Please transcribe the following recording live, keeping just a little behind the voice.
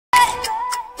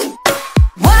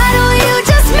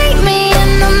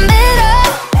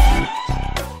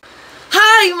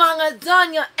mga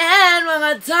Donya and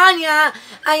mga Donya!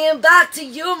 I am back to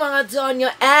you mga Donya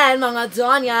and mga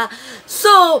Donya.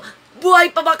 So,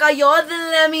 buhay pa ba kayo? Then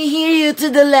let me hear you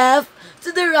to the left, to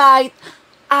the right,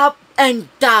 up and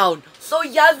down. So,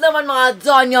 yes naman mga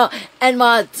Donya and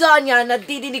mga Donya,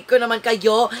 nadidinig ko naman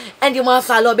kayo and yung mga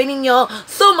salobin ninyo.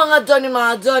 So, mga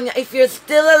Donya, if you're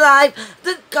still alive,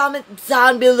 then comment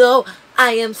down below.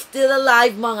 I am still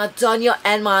alive, mga Donya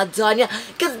and mga Donya,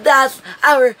 because that's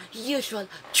our usual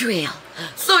drill.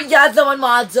 So, yes naman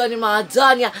mga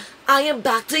Donya, I am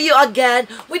back to you again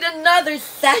with another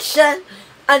session,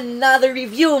 another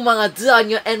review, mga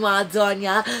Donya and mga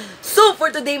Donya. So, for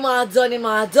today, mga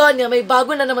Donya, may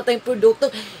bago na naman tayong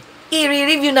produkto.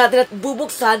 I-review natin at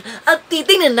bubuksan at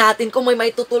titingnan natin kung may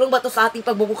maitutulong ba to sa ating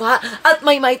pagbubukha at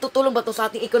may maitutulong ba to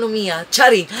sa ating ekonomiya.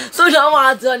 Charing! So na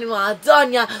mga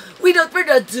Donya, without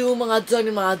further ado, mga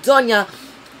Donya,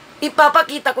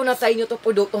 ipapakita ko na sa inyo itong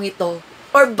produktong ito.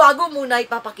 Or bago ko muna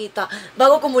ipapakita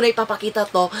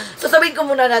to, sasabihin ko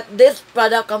muna na this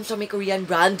product comes from a Korean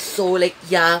brand. So like,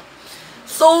 yeah.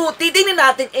 So, titingnan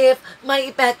natin if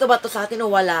may epekto ba to sa atin o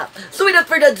wala. So,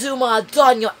 without further ado, mga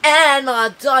Donya and mga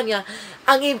Donya,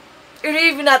 ang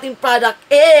i-review natin product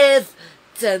is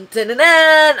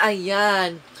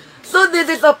ayan. So, this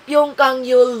is a Pyunkang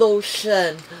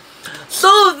Lotion.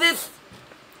 So, this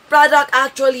product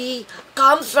actually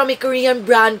comes from a Korean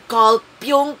brand called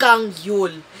Pyunkang.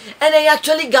 And I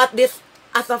actually got this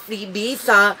as a freebie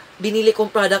sa binili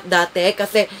kong product dati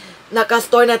kasi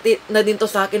naka-store na din to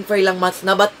sa akin for ilang months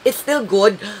na, but it's still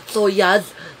good. So,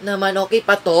 yes, naman okay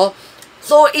pa to.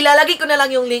 So, ilalagay ko na lang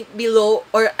yung link below,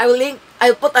 or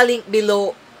I'll put a link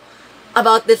below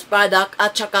about this product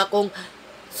at saka kung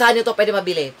saan ito pwede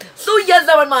mabili. So, yes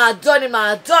naman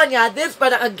mga Donya, this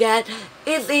product again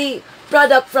is a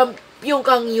product from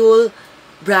Pyunkang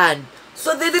brand.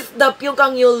 So, this is the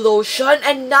Pyunkang Lotion,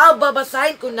 and now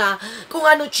babasahin ko na kung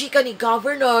ano chika ni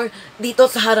Governor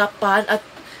dito sa harapan at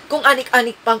kung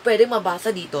anik-anik pang pwede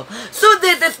mabasa dito. So,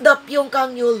 this is the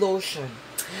Pyunkang Lotion.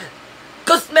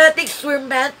 Cosmetics were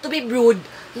meant to be brewed,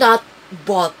 not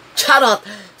bought. Charot!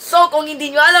 So, kung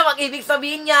hindi nyo alam ang ibig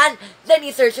sabihin yan, then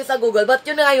i-search sa Google. But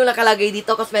yun na nga yung nakalagay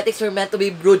dito, cosmetics were meant to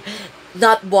be brewed,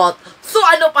 not bought. So,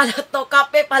 ano pala to?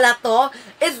 Kape pala to?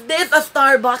 Is this a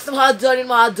Starbucks, mga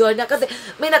Donya? Kasi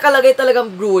may nakalagay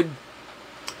talagang brewed.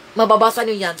 Mababasa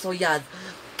nyo yan. So, yan.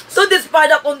 So, this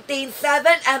product contains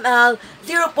 7 ml,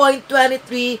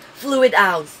 0.23 fluid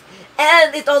ounce.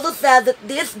 And it also says that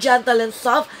this gentle and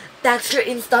soft texture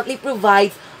instantly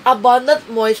provides abundant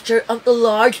moisture onto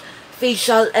large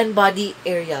facial and body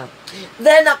area.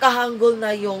 Then, nakahanggol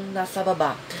na yung nasa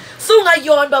baba. So,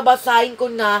 ngayon, babasahin ko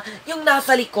na yung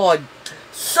nasa likod.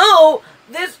 So,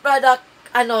 this product,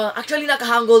 actually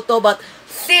nakahanggol to, but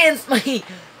since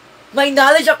may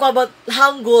knowledge ako about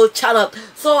Hangul, charot.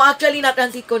 So, actually,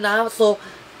 na-translate ko na. So,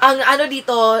 ang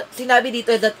sinabi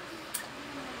dito is that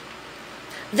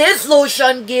this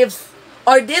lotion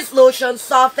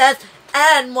softens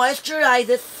and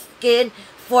moisturizes skin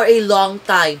for a long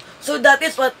time. So, that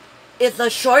is what is a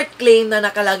short claim na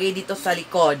nakalagay dito sa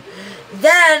likod.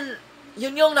 Then,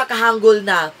 yun yung nakahangul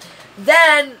na.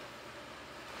 Then,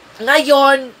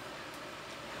 ngayon,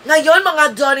 mga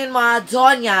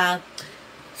Donya,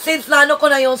 since nano ko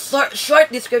na yung short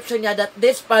description niya that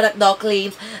this product daw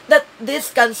claims that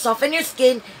this can soften your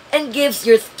skin and gives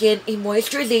your skin a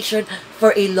moisturization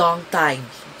for a long time.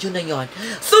 Yun na yun.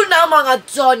 So now mga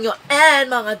Donya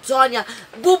and mga Donya,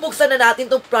 bubuksan na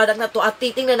natin itong product na to at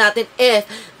titingnan natin if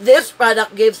this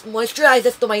product gives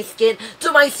moisturizes to my skin, to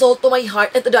my soul, to my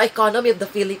heart, and to the economy of the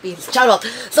Philippines. Charot!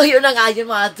 So yun na nga yun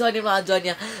mga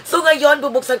Donya. So ngayon,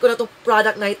 bubuksan ko na itong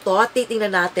product na ito at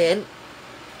titingnan natin.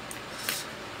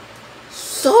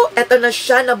 So, eto na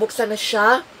siya, nabuksan na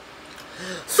siya.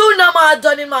 So, na mga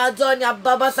Donya,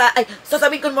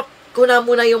 sasabihin ko na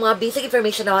muna yung mga basic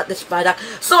information about this product.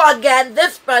 So, again,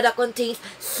 this product contains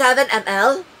 7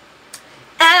 ml.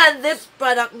 And this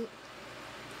product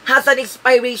has an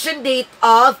expiration date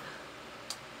of,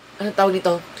 anong tawag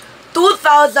nito?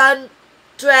 2020.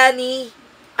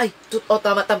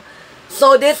 Tama.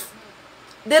 So, this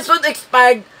one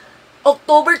expired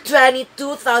October 20,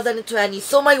 2020.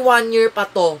 So, may 1 year pa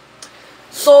to.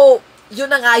 So, yun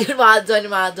na nga yun, mga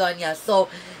Donya. So,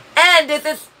 and this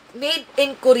is made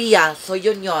in Korea. So,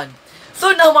 yun.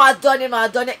 So, na mga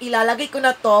Donya, ilalagay ko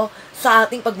na to sa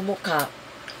ating pagmumukha.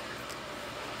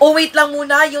 Oh, wait lang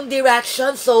muna yung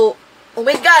direction. So, oh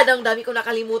my God, ang dami ko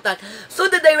nakalimutan. So,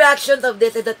 the directions of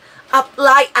this is that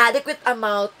apply adequate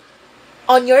amount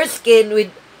on your skin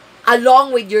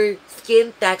along with your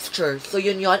skin texture. So,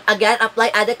 yun. Again,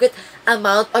 apply adequate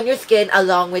amount on your skin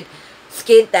along with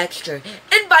skin texture.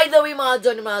 And by the way, mga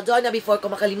John, before ko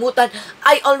makalimutan,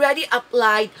 I already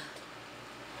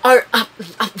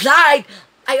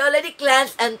I already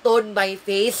cleansed and toned my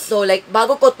face. So, like,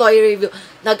 bago ko to i-review,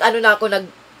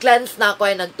 nag-cleanse na ako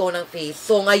and nag-tone ng face.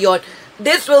 So, ngayon,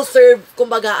 this will serve,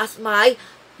 kumbaga, as my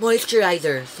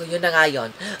moisturizer. So, yun na nga yun.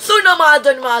 So, na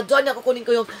mga John, nakukunin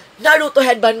ko yung Naruto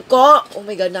headband ko. Oh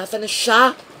my God, nasa na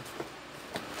siya?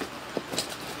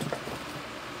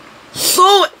 So,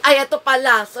 ay, ito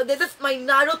pala. So, this is my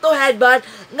Naruto headband.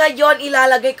 Ngayon,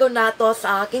 ilalagay ko na to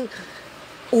sa aking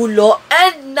ulo.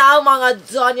 And now, mga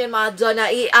John,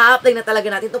 i-apply na talaga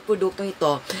natin itong produktong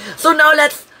ito. So, now,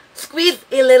 let's squeeze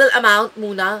a little amount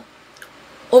muna.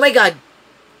 Oh my God.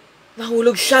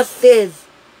 Nahulog siya, sis.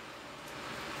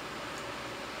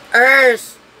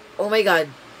 Earth. Oh my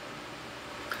God.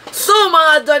 So,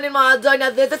 mga John,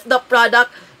 this is the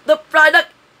product. The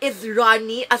product is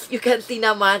runny, as you can see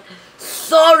naman.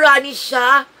 So, runny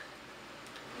siya.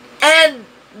 And,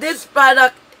 this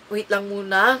product, wait lang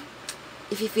muna.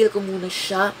 I-feel ko muna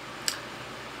siya.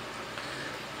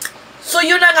 So,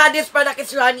 yun na nga, this product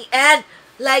is runny. And,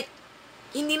 like,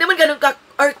 hindi naman ganun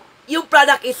or, yung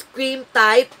product is cream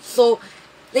type. So,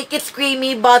 like, it's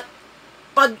creamy, but,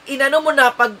 pag inano mo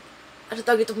na,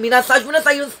 minasage mo na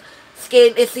sa yung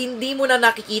skin, is hindi mo na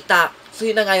nakikita. So,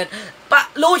 yun na nga yun.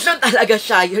 Lotion talaga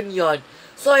siya, yun.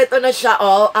 So, ito na siya,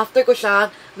 after ko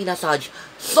siya minasage.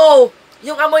 So,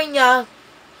 yung amoy niya,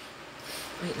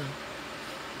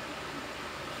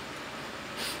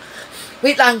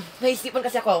 wait lang, naisipan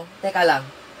kasi ako. Teka lang.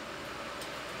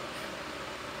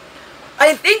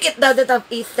 I think it doesn't have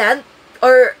a scent,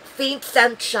 or faint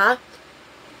scent siya.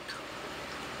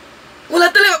 Wala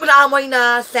talaga akong naamoy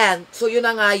na scent. So, yun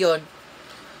na nga yun.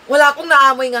 Wala akong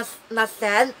naamoy na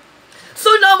scent. So,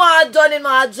 na mga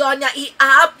John,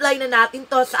 i-apply na natin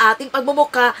to sa ating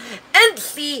pagmumukha and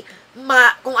see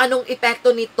kung anong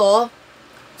epekto nito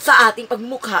sa ating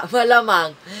pagmumukha.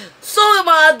 Malamang. So,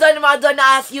 mga John,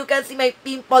 as you can see, may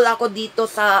pimple ako dito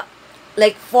sa,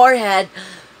 like, forehead.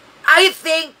 I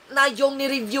think na yung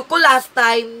ni-review ko last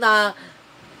time na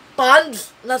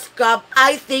Pond's na scrub,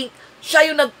 I think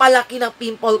siya yung nagpalaki ng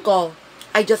pimple ko.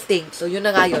 I just think. So, yun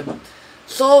na nga yun.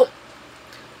 So,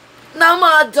 na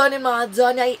mga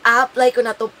John, i-apply ko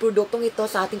na itong produktong ito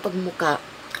sa ating pagmumukha.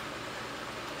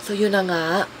 So, yun na nga.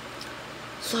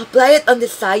 So, apply it on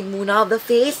the side muna of the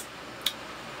face.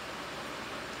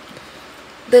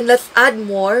 Then, let's add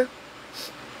more.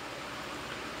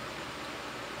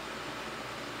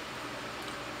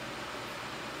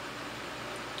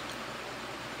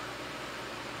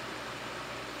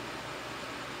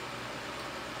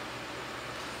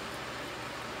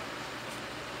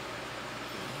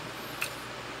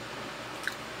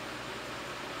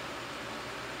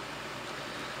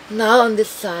 Now, on this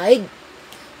side,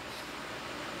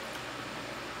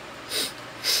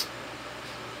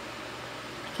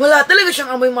 wala talaga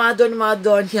siyang amoy mga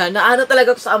John niya. Naano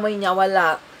talaga ko sa amoy niya,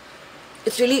 wala.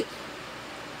 It's really,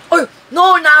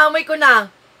 no, naamoy ko na.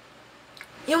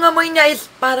 Yung amoy niya is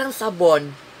parang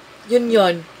sabon.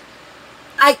 Yun.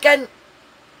 I can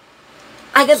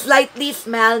slightly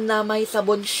smell na may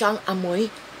sabon siyang amoy.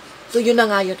 So, yun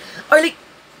na nga yun. Or like,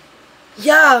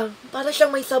 yeah, para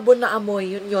siyang may sabon na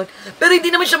amoy, yun. Pero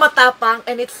hindi naman siya matapang,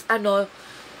 and it's,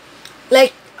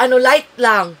 light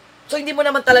lang. So, hindi mo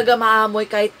naman talaga maamoy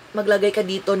kahit maglagay ka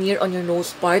dito near on your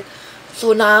nose part.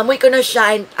 So, naamoy ko na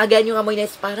siya, and again, yung amoy na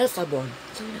is para sabon.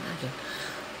 So, yun na yun.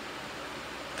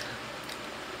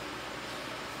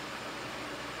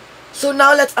 So,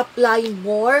 now, let's apply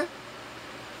more.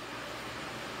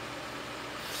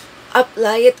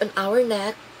 Apply it on our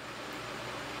neck.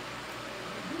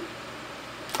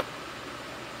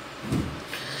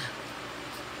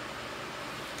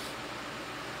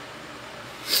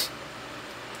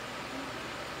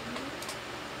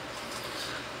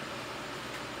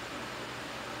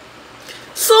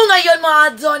 So, ngayon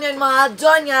mga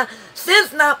John,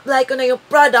 since na-apply ko na yung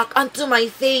product onto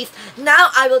my face, now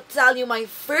I will tell you my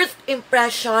first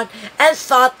impression and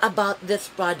thought about this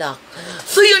product.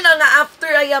 So, yun na nga, after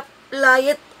I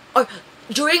apply it, or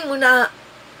during muna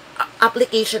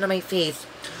application on my face.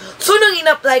 So, nung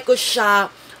in-apply ko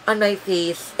siya on my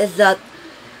face, is that,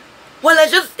 wala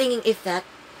siyang stinging effect.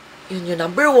 Yun yung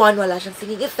number 1, wala siyang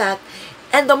stinging effect.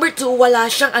 And number 2,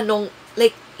 wala siyang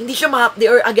like, hindi siya mahapdi,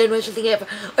 or again, wala siyang stinging effect.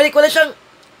 Or like, wala siyang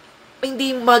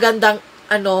hindi magandang,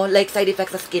 like, side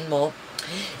effects sa skin mo.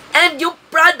 And yung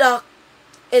product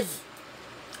is,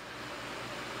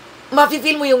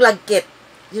 mafe-feel mo yung lagkit.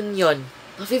 Yun.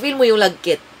 Mafe-feel mo yung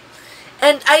lagkit.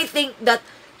 And I think that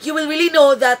you will really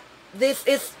know that this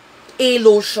is a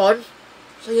lotion.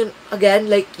 So, yun, again,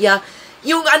 like, yeah,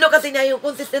 Yung ano kasi niya, yung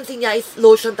consistency niya is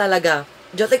lotion talaga.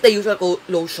 Just like the usual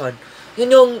lotion. Yun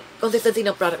yung consistency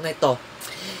ng product na ito.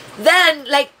 Then,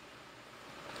 like,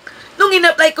 nung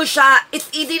in-apply ko siya,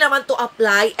 it's easy naman to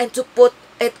apply and to put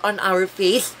it on our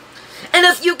face. And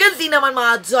as you can see naman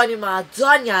mga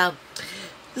Zonya,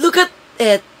 look at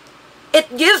it. It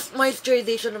gives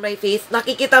moisturization on my face.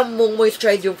 Nakikita mong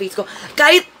moisturize yung face ko.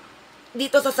 Kahit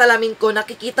dito sa salamin ko,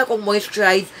 nakikita kong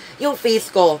moisturize yung face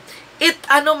ko. It,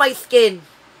 my skin.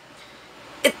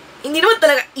 Hindi naman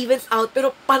talaga evens out,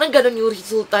 pero parang ganun yung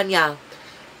resulta niya.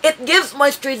 It gives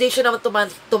moisturization naman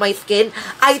to my skin.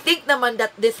 I think naman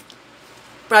that this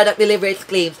product delivers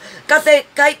claims. Kasi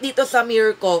kahit dito sa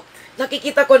mirror ko,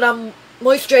 nakikita ko na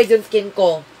moisturize yung skin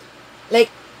ko.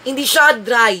 Like, hindi siya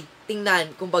dry.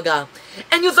 Tingnan, kumbaga.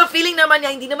 And yung sa feeling naman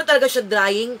niya, hindi naman talaga siya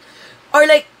drying. Or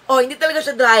like, hindi talaga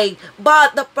siya drying.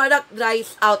 But, the product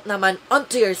dries out naman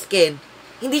onto your skin.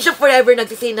 Hindi siya forever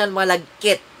nagsisinan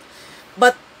malagkit.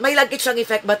 But, may lagkit siyang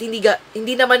effect, but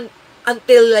hindi naman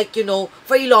until like,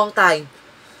 for a long time.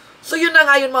 So, yun na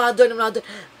nga yun mga doon.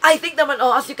 I think naman,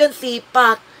 as you can see,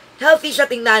 healthy siya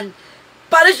tingnan.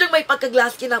 Parang siyang may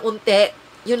pagka-glass skin ng unti.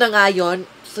 Yun na nga yun.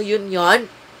 So, yun.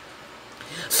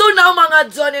 So, now,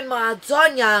 mga John and mga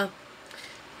Zonya,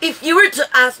 if you were to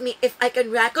ask me if I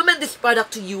can recommend this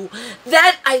product to you,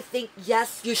 then I think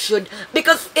yes, you should.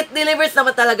 Because it delivers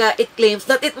naman talaga, it claims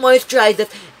that it moisturizes.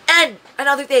 And,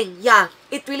 another thing,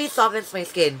 it really softens my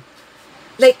skin.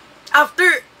 Like,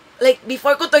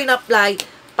 before ko to in-apply,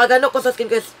 pag ko sa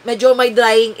skin ko, medyo may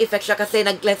drying effect siya kasi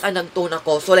nag-cleanse and nag-tone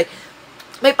ako. So, like,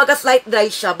 may pagka-slight dry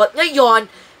siya. But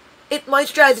ngayon, it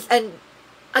moisturizes and,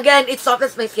 again, it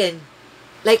softens my skin.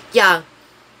 Like, I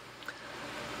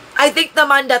think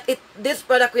naman that this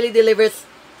product really delivers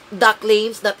the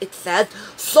claims that it said.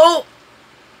 So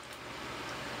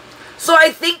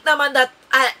I think naman that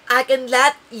I can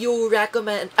let you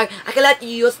recommend, I can let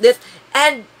you use this.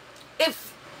 And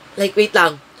if, like, wait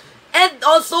lang. And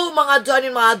also, mga John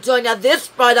and mga Zonya,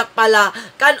 this product pala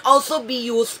can also be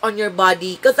used on your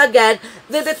body. Because again,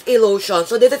 this is a lotion.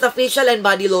 So, this is a facial and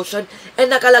body lotion. And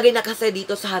nakalagay na kasi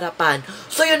dito sa harapan.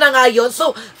 So, yun na nga yun.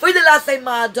 So, for the last time,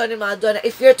 mga John and mga Zonya,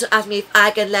 if you're to ask me if I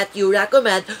can let you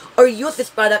recommend or use this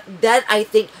product, then I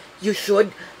think you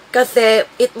should. Kasi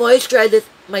it moisturizes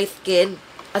my skin.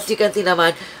 As you can see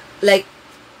naman. Like,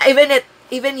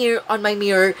 even here on my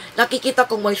mirror, nakikita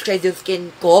kong moisturize yung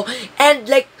skin ko. And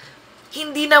like,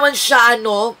 hindi naman siya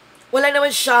wala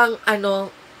naman siyang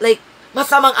like,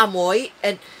 masamang amoy.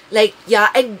 And like,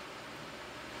 and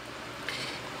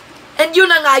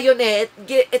yun na nga yun it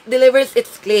delivers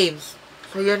its claims.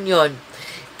 So, yun.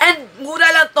 And, mura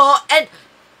lang to. And,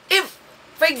 if,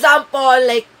 for example,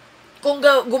 like, kung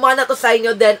gumana to sa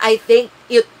inyo, then I think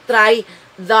you try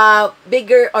the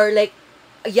bigger or like,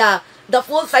 the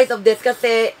full size of this.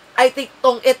 Kasi, I think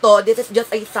this is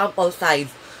just a sample size.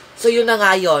 So, yun na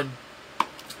nga yun.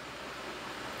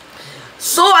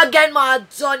 So, again,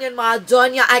 mga John and mga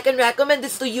Zonya, I can recommend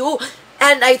this to you.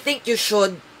 And I think you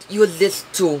should use this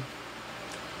too.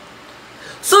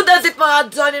 So, that's it,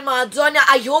 mga John and mga Zonya.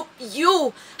 I hope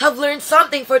you have learned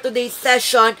something for today's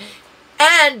session.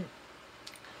 And,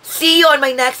 see you on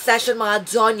my next session, mga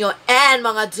Zonyo and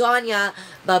mga Zonya.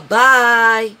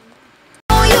 Bye-bye!